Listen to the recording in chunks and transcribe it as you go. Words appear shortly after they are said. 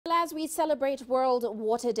as we celebrate World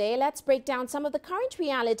Water Day, let's break down some of the current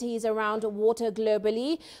realities around water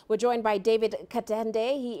globally. We're joined by David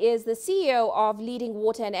Gatende. He is the CEO of leading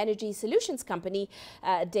water and energy solutions company,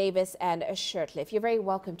 Davis and Shirtliffe. You're very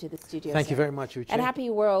welcome to the studio. Thank you very much, Uche. And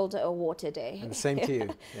happy World Water Day. And the same to you.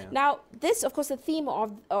 Yeah. Now, this, of course, the theme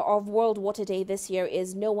of World Water Day this year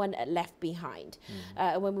is no one left behind.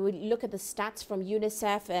 When we look at the stats from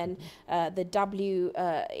UNICEF and the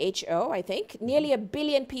WHO, I think, nearly 1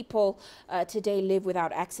 billion people today live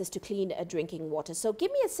without access to clean drinking water. So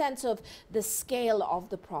give me a sense of the scale of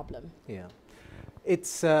the problem. Yeah.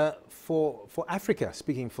 It's for Africa,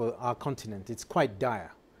 speaking for our continent, it's quite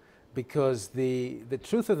dire, because the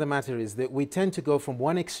truth of the matter is that we tend to go from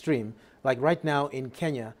one extreme, like right now in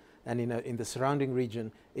Kenya and in the surrounding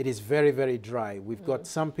region, it is very, very dry. We've got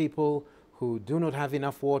some people who do not have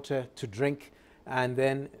enough water to drink, and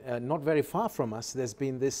then not very far from us, there's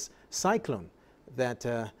been this cyclone that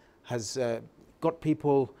has got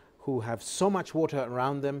people who have so much water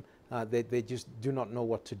around them they just do not know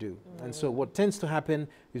what to do. And so what tends to happen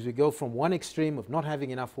is we go from one extreme of not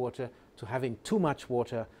having enough water to having too much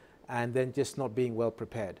water and then just not being well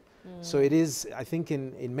prepared. So it is, I think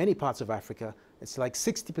in many parts of Africa, it's like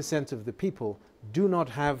 60% of the people do not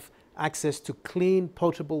have access to clean,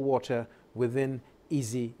 potable water within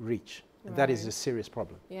easy reach. And that is a serious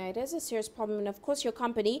problem. Yeah, it is a serious problem. And of course, your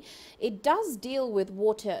company, it does deal with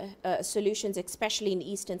water solutions, especially in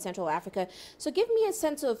East and Central Africa. So give me a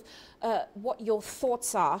sense of what your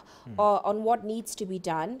thoughts are on what needs to be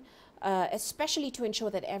done, especially to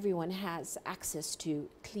ensure that everyone has access to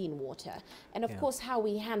clean water. And of course, how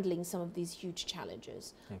we're handling some of these huge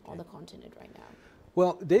challenges on the continent right now.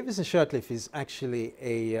 Well, Davis and Shirtliffe is actually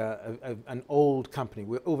an old company.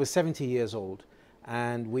 We're over 70 years old.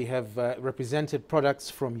 And we have represented products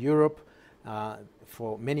from Europe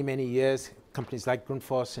for many, many years, companies like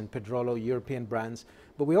Grundfos and Pedrolo, European brands.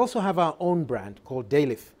 But we also have our own brand called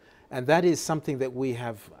DAVIS, and that is something that we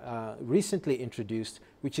have recently introduced,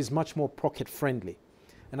 which is much more pocket-friendly.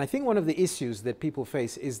 And I think one of the issues that people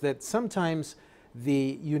face is that sometimes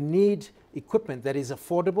you need equipment that is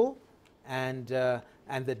affordable and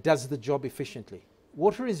that does the job efficiently.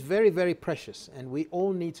 Water is very, very precious, and we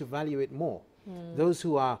all need to value it more. Those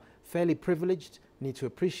who are fairly privileged need to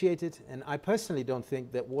appreciate it, and I personally don't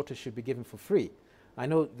think that water should be given for free. I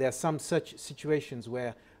know there are some such situations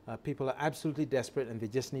where people are absolutely desperate and they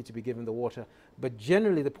just need to be given the water, but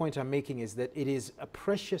generally the point I'm making is that it is a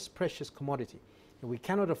precious, precious commodity, and we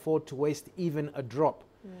cannot afford to waste even a drop.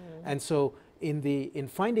 And so in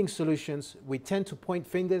finding solutions, we tend to point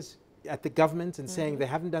fingers at the government and saying they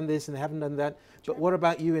haven't done this and they haven't done that. But what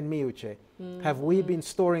about you and me, Uche? Have we been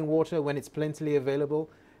storing water when it's plentifully available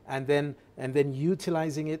and then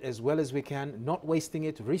utilizing it as well as we can, not wasting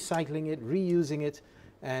it, recycling it, reusing it,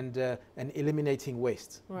 and eliminating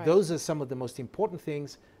waste? Those are some of the most important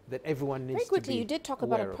things that everyone needs to be aware of. Very quickly, you did talk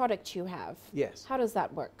about a product you have. Yes. How does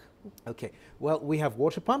that work? Okay. Well, we have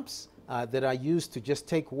water pumps that are used to just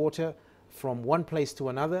take water from one place to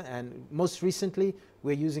another, and most recently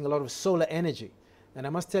we're using a lot of solar energy. And I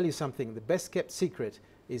must tell you something, the best kept secret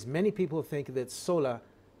is many people think that solar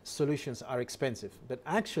solutions are expensive, but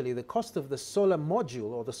actually the cost of the solar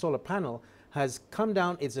module or the solar panel has come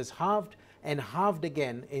down. It has halved and halved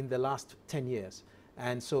again in the last 10 years,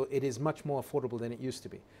 and so it is much more affordable than it used to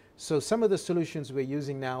be. So some of the solutions we're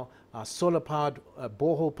using now are solar powered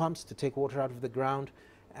borehole pumps to take water out of the ground,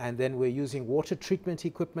 and then we're using water treatment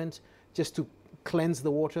equipment just to cleanse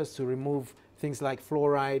the waters, to remove things like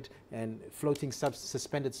fluoride and floating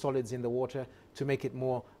suspended solids in the water to make it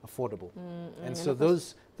more affordable. And so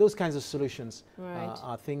those kinds of solutions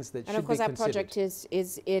are things that should be considered. And of course that project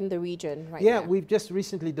is in the region right now. now. We've just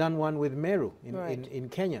recently done one with Meru in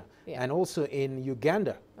Kenya and also in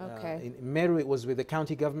Uganda. In Meru it was with the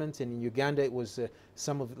county government, and in Uganda it was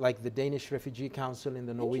some of like the Danish Refugee Council in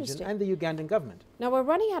the Norwegian and the Ugandan government. Now we're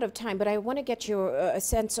running out of time, but I want to get your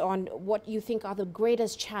sense on what you think are the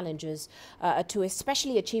greatest challenges to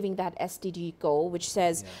especially achieving that SDG goal, which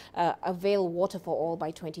says avail water for all by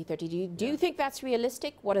 2030. Do you think that's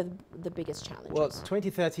realistic? What are the biggest challenges? Well,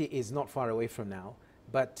 2030 is not far away from now,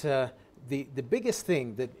 but the biggest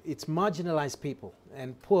thing that it's marginalized people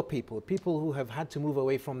and poor people, people who have had to move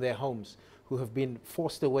away from their homes, who have been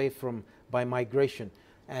forced away by migration.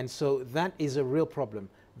 And so that is a real problem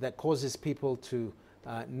that causes people to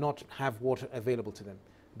not have water available to them.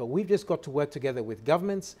 But we've just got to work together with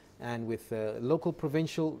governments and with local,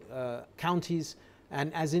 provincial, counties,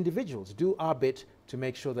 and as individuals, do our bit to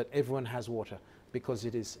make sure that everyone has water, because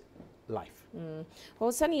it is life.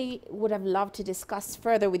 Well, certainly would have loved to discuss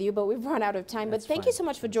further with you, but we've run out of time. That's but thank fine. you so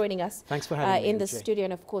much for joining us. Thanks for having me in the Jay. studio,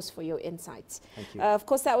 and of course for your insights. Thank you. Of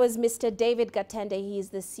course, that was Mr. David Gatende. He's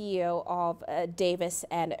the CEO of Davis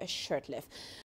and Shirtliff.